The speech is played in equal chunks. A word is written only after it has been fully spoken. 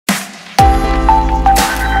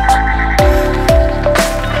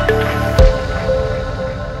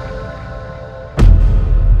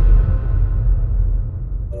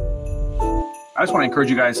I just want to encourage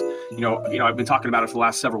you guys, I've been talking about it for the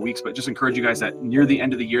last several weeks, but just encourage you guys that near the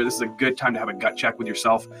end of the year, this is a good time to have a gut check with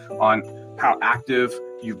yourself on how active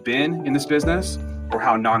you've been in this business or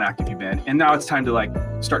how non-active you've been. And now it's time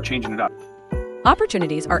to start changing it up.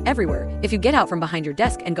 Opportunities are everywhere if you get out from behind your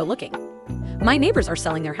desk and go looking. My neighbors are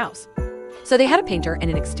selling their house. So they had a painter and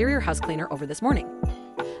an exterior house cleaner over this morning.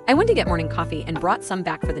 I went to get morning coffee and brought some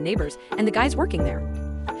back for the neighbors and the guys working there.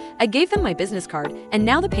 I gave them my business card, and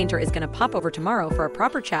now the painter is going to pop over tomorrow for a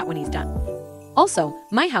proper chat when he's done. Also,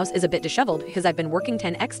 my house is a bit disheveled because I've been working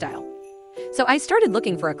 10x style. So I started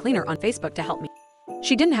looking for a cleaner on Facebook to help me.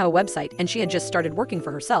 She didn't have a website and she had just started working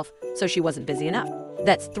for herself, so she wasn't busy enough.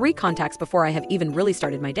 That's 3 contacts before I have even really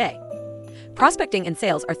started my day. Prospecting and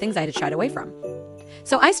sales are things I had shied away from.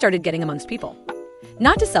 So I started getting amongst people.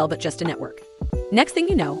 Not to sell, but just to network. Next thing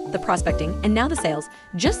you know, the prospecting and now the sales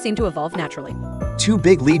just seem to evolve naturally. 2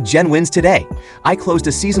 big lead gen wins today. I closed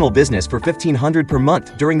a seasonal business for $1,500 per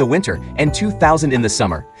month during the winter and $2,000 in the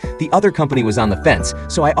summer. The other company was on the fence,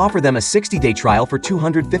 so I offered them a 60-day trial for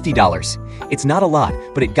 $250. It's not a lot,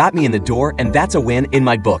 but it got me in the door, and that's a win in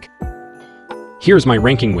my book. Here's my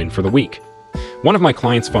ranking win for the week. One of my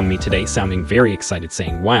clients phoned me today sounding very excited,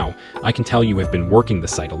 saying, "Wow, I can tell you have been working the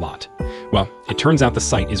site a lot." Well, it turns out the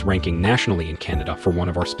site is ranking nationally in Canada for one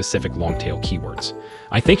of our specific long-tail keywords.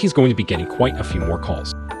 I think he's going to be getting quite a few more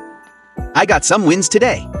calls. I got some wins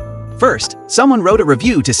today. First, someone wrote a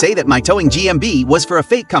review to say that my towing GMB was for a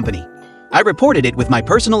fake company. I reported it with my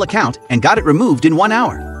personal account and got it removed in 1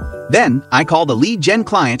 hour. Then, I called a lead gen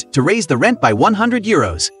client to raise the rent by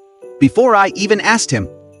 €100. Before I even asked him,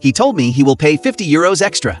 he told me he will pay €50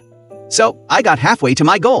 extra. So, I got halfway to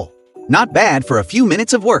my goal. Not bad for a few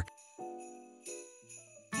minutes of work.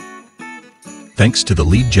 Thanks to the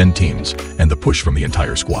lead gen teams and the push from the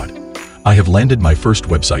entire squad, I have landed my first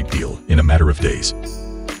website deal in a matter of days.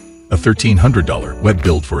 A $1,300 web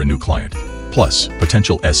build for a new client, plus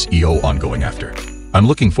potential SEO ongoing after. I'm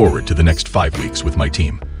looking forward to the next 5 weeks with my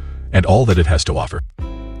team and all that it has to offer.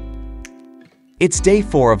 It's day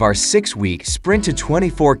 4 of our 6-week sprint to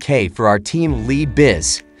 24K for our team Lead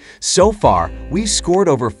Biz. So far, we've scored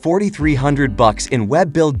over $4,300 in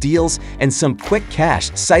web build deals and some quick cash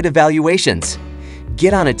site evaluations.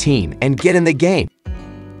 Get on a team and get in the game.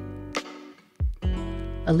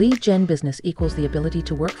 A lead gen business equals the ability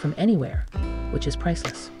to work from anywhere, which is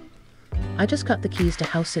priceless. I just got the keys to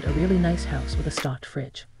house sit a really nice house with a stocked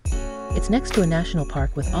fridge. It's next to a national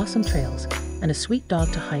park with awesome trails and a sweet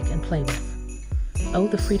dog to hike and play with. Oh,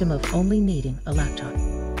 the freedom of only needing a laptop.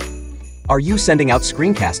 Are you sending out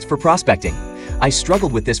screencasts for prospecting? I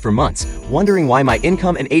struggled with this for months, wondering why my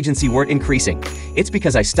income and agency weren't increasing. It's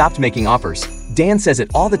because I stopped making offers. Dan says it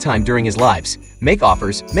all the time during his lives. Make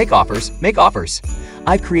offers, make offers, make offers.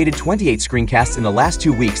 I've created 28 screencasts in the last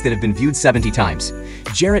 2 weeks that have been viewed 70 times.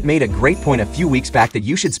 Jarrett made a great point a few weeks back that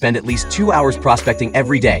you should spend at least 2 hours prospecting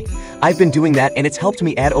every day. I've been doing that, and it's helped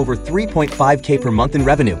me add over 3.5K per month in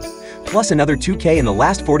revenue. Plus another 2K in the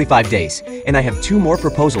last 45 days, and I have 2 more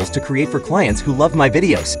proposals to create for clients who love my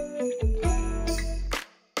videos.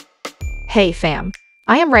 Hey fam,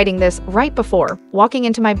 I am writing this right before walking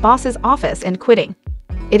into my boss's office and quitting.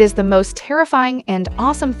 It is the most terrifying and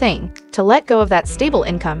awesome thing to let go of that stable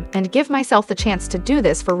income and give myself the chance to do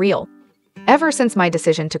this for real. Ever since my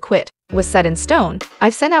decision to quit was set in stone,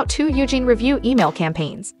 I've sent out 2 Eugene review email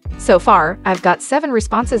campaigns. So far, I've got 7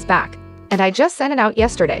 responses back, and I just sent it out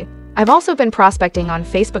yesterday. I've also been prospecting on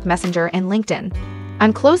Facebook Messenger and LinkedIn.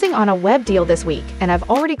 I'm closing on a web deal this week, and I've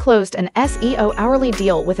already closed an SEO hourly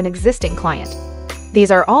deal with an existing client.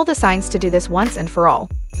 These are all the signs to do this once and for all.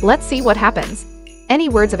 Let's see what happens. Any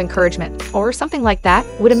words of encouragement or something like that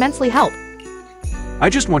would immensely help. I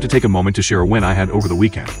just want to take a moment to share a win I had over the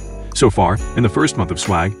weekend. So far, in the first month of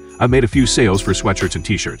swag, I've made a few sales for sweatshirts and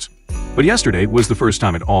t-shirts. But yesterday was the first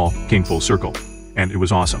time it all came full circle, and it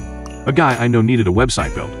was awesome. A guy I know needed a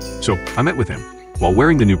website built, so I met with him. While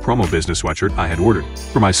wearing the new promo business sweatshirt I had ordered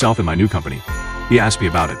for myself and my new company, he asked me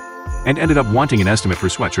about it, and ended up wanting an estimate for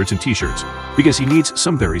sweatshirts and t-shirts, because he needs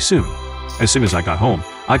some very soon. As soon as I got home,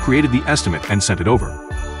 I created the estimate and sent it over.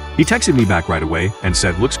 He texted me back right away and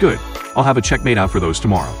said, "Looks good, I'll have a check made out for those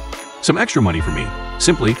tomorrow." Some extra money for me,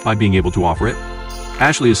 simply by being able to offer it.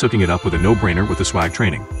 Ashley is hooking it up with a no-brainer with the swag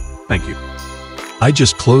training. Thank you. I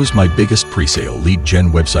just closed my biggest pre-sale lead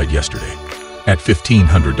gen website yesterday at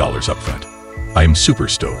 $1,500 upfront. I am super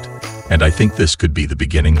stoked, and I think this could be the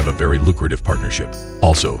beginning of a very lucrative partnership.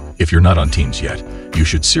 Also, if you're not on Teams yet, you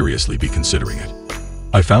should seriously be considering it.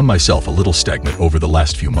 I found myself a little stagnant over the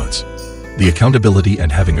last few months. The accountability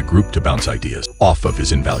and having a group to bounce ideas off of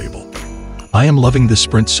is invaluable. I am loving this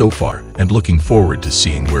sprint so far and looking forward to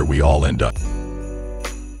seeing where we all end up.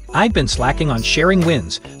 I've been slacking on sharing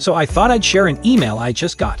wins, so I thought I'd share an email I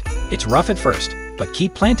just got. It's rough at first, but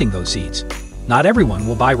keep planting those seeds. Not everyone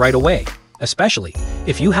will buy right away, especially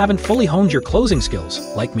if you haven't fully honed your closing skills,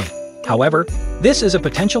 like me. However, this is a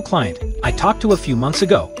potential client I talked to a few months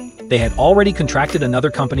ago. They had already contracted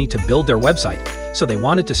another company to build their website, so they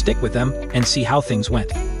wanted to stick with them and see how things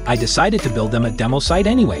went. I decided to build them a demo site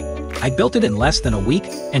anyway. I built it in less than a week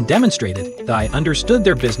and demonstrated that I understood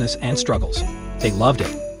their business and struggles. They loved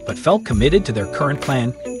it, but felt committed to their current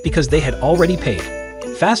plan because they had already paid.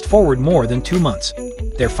 Fast forward more than 2 months.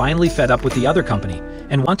 They're finally fed up with the other company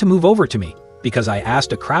and want to move over to me because I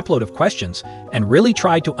asked a crapload of questions and really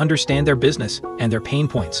tried to understand their business and their pain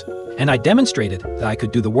points. And I demonstrated that I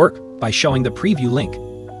could do the work by showing the preview link.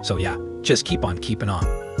 So yeah, just keep on keeping on.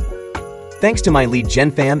 Thanks to my lead gen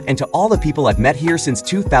fam and to all the people I've met here since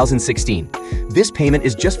 2016. This payment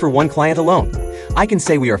is just for one client alone. I can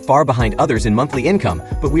say we are far behind others in monthly income,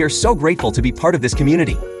 but we are so grateful to be part of this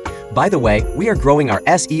community. By the way, we are growing our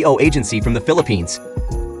SEO agency from the Philippines.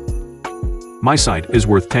 My site is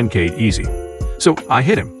worth 10K easy. So I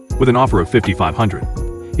hit him with an offer of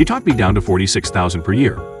 5,500. He talked me down to 46,000 per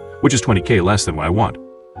year, which is 20K less than what I want.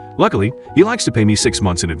 Luckily, he likes to pay me 6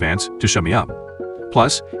 months in advance to shut me up.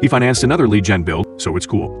 Plus, he financed another lead gen build, so it's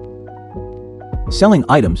cool. Selling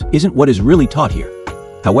items isn't what is really taught here.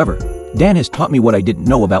 However, Dan has taught me what I didn't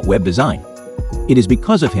know about web design. It is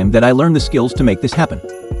because of him that I learned the skills to make this happen.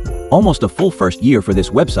 Almost a full first year for this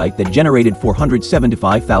website that generated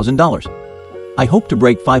 $475,000. I hope to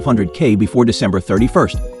break 500K before December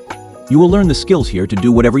 31st. You will learn the skills here to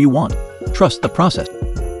do whatever you want. Trust the process.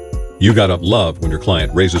 You gotta love when your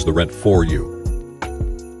client raises the rent for you.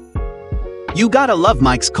 You gotta love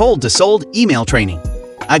Mike's cold to sold email training.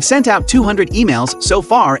 I've sent out 200 emails so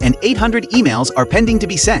far and 800 emails are pending to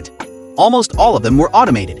be sent. Almost all of them were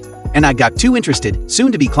automated, and I got 2 interested,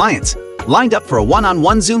 soon-to-be clients, lined up for a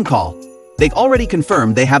one-on-one Zoom call. They've already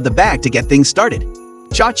confirmed they have the bag to get things started.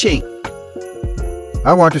 Cha-ching!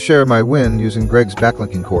 I want to share my win using Greg's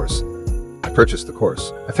backlinking course. I purchased the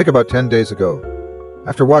course, I think about 10 days ago.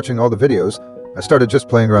 After watching all the videos, I started just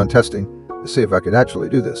playing around testing to see if I could actually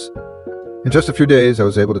do this. In just a few days, I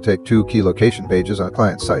was able to take 2 key location pages on a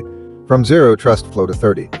client's site, from 0 trust flow to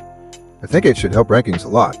 30. I think it should help rankings a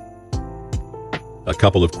lot. A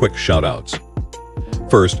couple of quick shout-outs.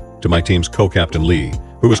 First, to my team's co-captain Lee,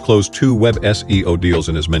 who has closed 2 web SEO deals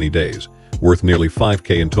in as many days, worth nearly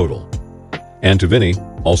 5K in total. And to Vinny,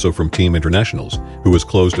 also from Team Internationals, who has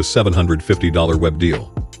closed a $750 web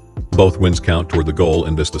deal. Both wins count toward the goal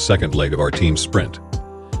in this the second leg of our team sprint.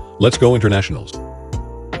 Let's go Internationals.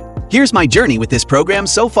 Here's my journey with this program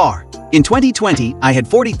so far. In 2020, I had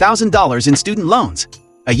 $40,000 in student loans.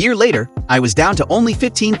 A year later, I was down to only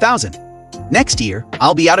 $15,000. Next year,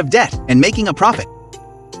 I'll be out of debt and making a profit.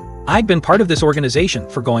 I've been part of this organization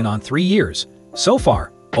for going on 3 years. So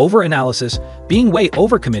far, over-analysis, being way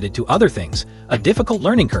overcommitted to other things, a difficult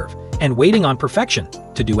learning curve, and waiting on perfection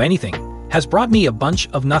to do anything has brought me a bunch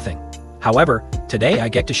of nothing. However, today I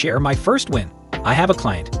get to share my first win. I have a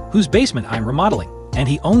client whose basement I'm remodeling, and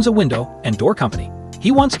he owns a window and door company.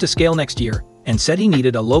 He wants to scale next year and said he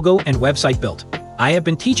needed a logo and website built. I have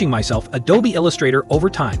been teaching myself Adobe Illustrator over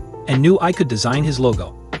time and knew I could design his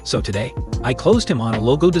logo. So today, I closed him on a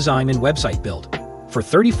logo design and website build for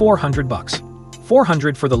 $3,400 bucks.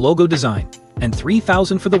 $400 for the logo design and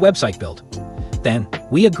 $3,000 for the website build. Then,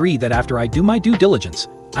 we agree that after I do my due diligence,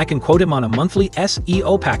 I can quote him on a monthly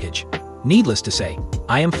SEO package. Needless to say,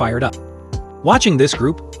 I am fired up. Watching this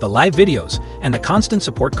group, the live videos, and the constant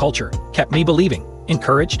support culture kept me believing,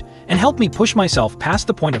 encouraged, and helped me push myself past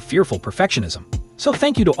the point of fearful perfectionism. So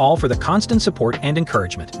thank you to all for the constant support and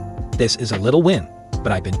encouragement. This is a little win,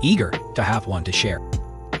 but I've been eager to have one to share.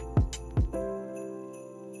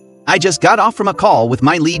 I just got off from a call with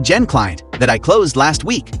my lead gen client that I closed last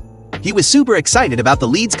week. He was super excited about the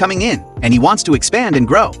leads coming in, and he wants to expand and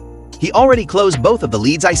grow. He already closed both of the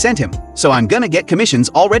leads I sent him, so I'm gonna get commissions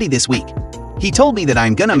already this week. He told me that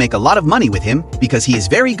I'm gonna make a lot of money with him because he is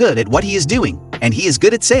very good at what he is doing, and he is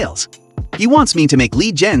good at sales. He wants me to make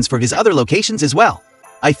lead gens for his other locations as well.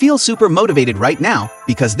 I feel super motivated right now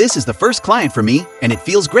because this is the first client for me, and it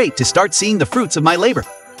feels great to start seeing the fruits of my labor.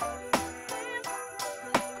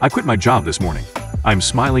 I quit my job this morning. I'm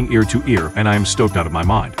smiling ear to ear and I am stoked out of my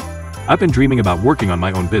mind. I've been dreaming about working on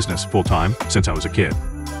my own business full-time since I was a kid.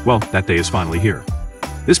 Well, that day is finally here.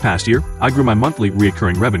 This past year, I grew my monthly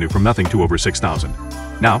recurring revenue from nothing to over 6,000.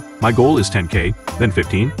 Now, my goal is 10K, then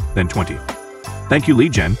 15, then 20. Thank you,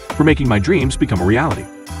 Lead Gen, for making my dreams become a reality.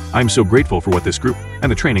 I'm so grateful for what this group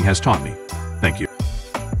and the training has taught me. Thank you.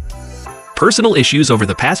 Personal issues over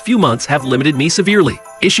the past few months have limited me severely.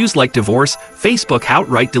 Issues like divorce, Facebook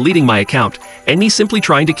outright deleting my account, and me simply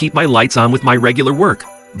trying to keep my lights on with my regular work.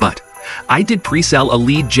 But I did pre-sell a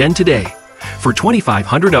lead gen today for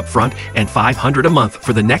 $2,500 upfront and $500 a month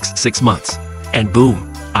for the next 6 months. And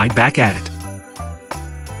boom, I'm back at it.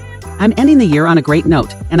 I'm ending the year on a great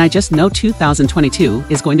note, and I just know 2022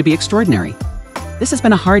 is going to be extraordinary. This has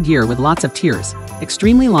been a hard year with lots of tears,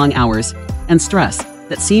 extremely long hours, and stress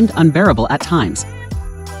that seemed unbearable at times.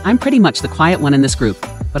 I'm pretty much the quiet one in this group,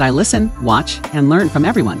 but I listen, watch, and learn from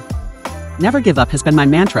everyone. Never give up has been my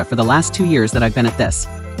mantra for the last 2 years that I've been at this.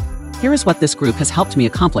 Here is what this group has helped me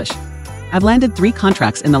accomplish. I've landed 3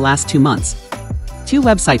 contracts in the last 2 months. 2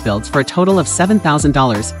 website builds for a total of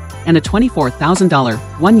 $7,000 and a $24,000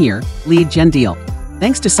 one-year lead gen deal.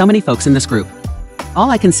 Thanks to so many folks in this group.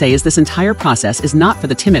 All I can say is this entire process is not for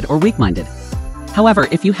the timid or weak-minded. However,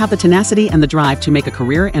 if you have the tenacity and the drive to make a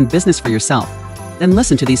career and business for yourself, then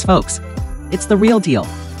listen to these folks. It's the real deal.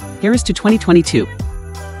 Here is to 2022.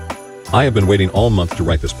 I have been waiting all month to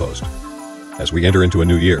write this post. As we enter into a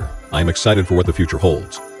new year, I am excited for what the future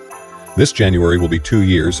holds. This January will be 2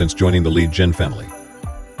 years since joining the Lead Gen family.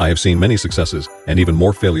 I have seen many successes and even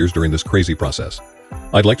more failures during this crazy process.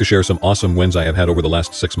 I'd like to share some awesome wins I have had over the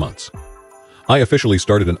last 6 months. I officially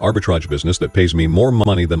started an arbitrage business that pays me more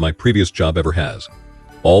money than my previous job ever has,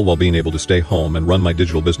 all while being able to stay home and run my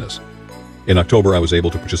digital business. In October, I was able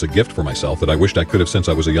to purchase a gift for myself that I wished I could have since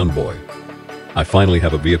I was a young boy. I finally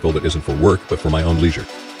have a vehicle that isn't for work but for my own leisure.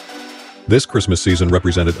 This Christmas season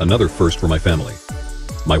represented another first for my family.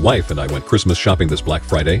 My wife and I went Christmas shopping this Black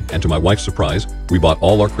Friday, and to my wife's surprise, we bought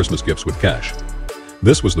all our Christmas gifts with cash.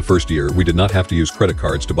 This was the first year we did not have to use credit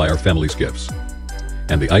cards to buy our family's gifts.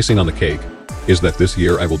 And the icing on the cake is that this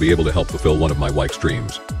year I will be able to help fulfill one of my wife's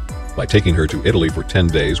dreams by taking her to Italy for 10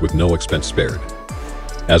 days with no expense spared.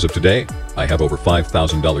 As of today, I have over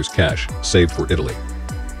 $5,000 cash saved for Italy.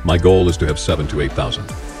 My goal is to have $7,000 to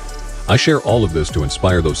 $8,000. I share all of this to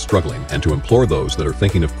inspire those struggling and to implore those that are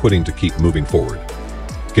thinking of quitting to keep moving forward.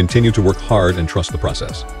 Continue to work hard and trust the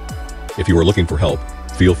process. If you are looking for help,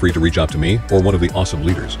 feel free to reach out to me or one of the awesome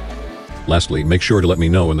leaders. Lastly, make sure to let me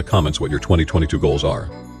know in the comments what your 2022 goals are.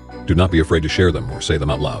 Do not be afraid to share them or say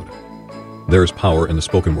them out loud. There is power in the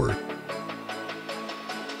spoken word.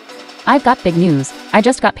 I've got big news. I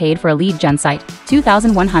just got paid for a lead gen site,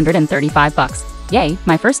 $2,135. Yay,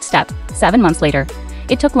 my first step, 7 months later.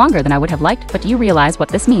 It took longer than I would have liked, but do you realize what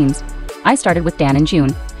this means? I started with Dan in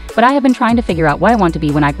June, but I have been trying to figure out what I want to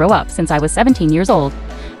be when I grow up since I was 17 years old.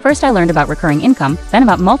 First I learned about recurring income, then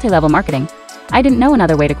about multi-level marketing. I didn't know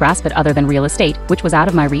another way to grasp it other than real estate, which was out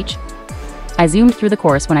of my reach. I zoomed through the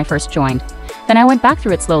course when I first joined. Then I went back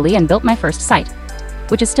through it slowly and built my first site,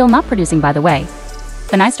 which is still not producing, by the way.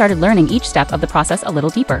 Then I started learning each step of the process a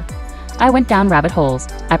little deeper. I went down rabbit holes.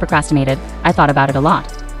 I procrastinated. I thought about it a lot.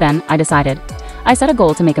 Then I decided. I set a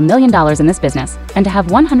goal to make $1 million in this business and to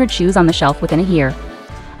have 100 shoes on the shelf within a year.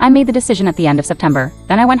 I made the decision at the end of September.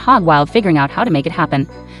 Then I went hog wild figuring out how to make it happen.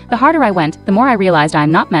 The harder I went, the more I realized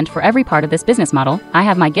I'm not meant for every part of this business model. I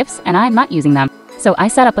have my gifts and I'm not using them. So I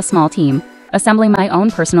set up a small team, assembling my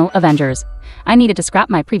own personal Avengers. I needed to scrap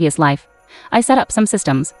my previous life. I set up some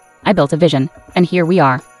systems. I built a vision, and here we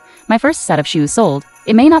are. My first set of shoes sold.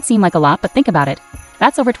 It may not seem like a lot, but think about it.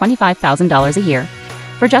 That's over $25,000 a year.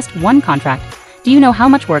 For just one contract. Do you know how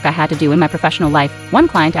much work I had to do in my professional life, one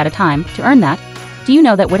client at a time, to earn that? Do you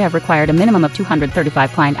know that would have required a minimum of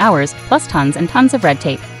 235 client hours, plus tons and tons of red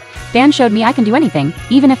tape? Dan showed me I can do anything,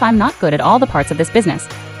 even if I'm not good at all the parts of this business.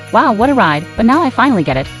 Wow, what a ride, but now I finally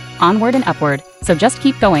get it. Onward and upward. So just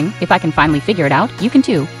keep going. If I can finally figure it out, you can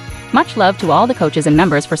too. Much love to all the coaches and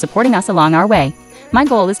members for supporting us along our way. My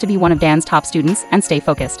goal is to be one of Dan's top students and stay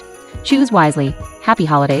focused. Choose wisely. Happy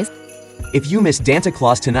holidays. If you missed Santa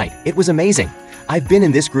Claus tonight, it was amazing. I've been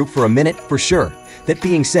in this group for a minute for sure. That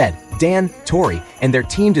being said, Dan, Tori, and their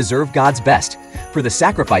team deserve God's best for the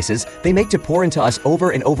sacrifices they make to pour into us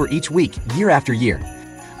over and over each week, year after year.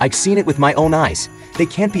 I've seen it with my own eyes. They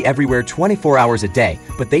can't be everywhere 24 hours a day,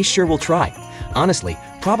 but they sure will try. Honestly,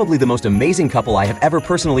 probably the most amazing couple I have ever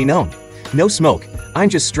personally known. No smoke, I'm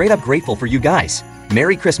just straight up grateful for you guys.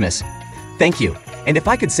 Merry Christmas. Thank you. And if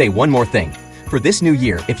I could say one more thing. For this new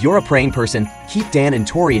year, if you're a praying person, keep Dan and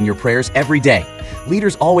Tori in your prayers every day.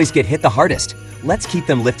 Leaders always get hit the hardest. Let's keep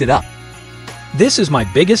them lifted up. This is my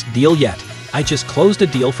biggest deal yet. I just closed a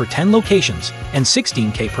deal for 10 locations and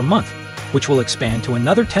 $16K per month, which will expand to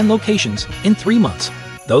another 10 locations in 3 months.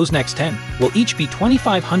 Those next 10 will each be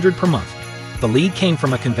 $2,500 per month. The lead came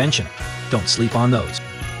from a convention. Don't sleep on those.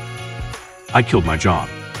 I killed my job.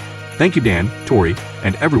 Thank you, Dan, Tori,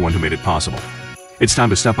 and everyone who made it possible. It's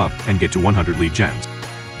time to step up and get to 100 lead gens.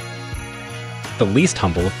 The least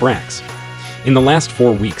humble of brags. In the last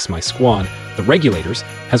 4 weeks, my squad, the Regulators,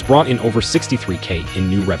 has brought in over $63K in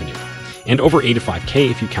new revenue, and over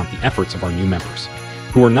 $85K if you count the efforts of our new members,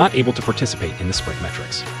 who are not able to participate in the sprint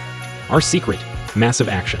metrics. Our secret, massive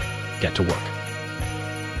action. Get to work.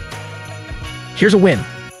 Here's a win.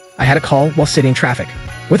 I had a call while sitting in traffic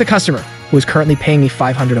with a customer who was currently paying me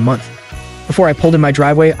 $500 a month. Before I pulled in my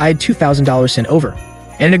driveway, I had $2,000 sent over,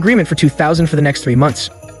 and an agreement for $2,000 for the next 3 months.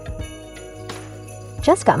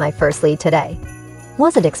 Just got my first lead today.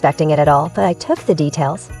 Wasn't expecting it at all, but I took the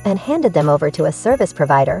details and handed them over to a service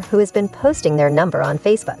provider who has been posting their number on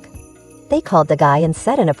Facebook. They called the guy and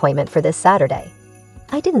set an appointment for this Saturday.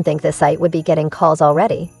 I didn't think the site would be getting calls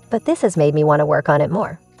already, but this has made me want to work on it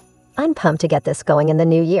more. I'm pumped to get this going in the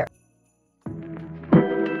new year.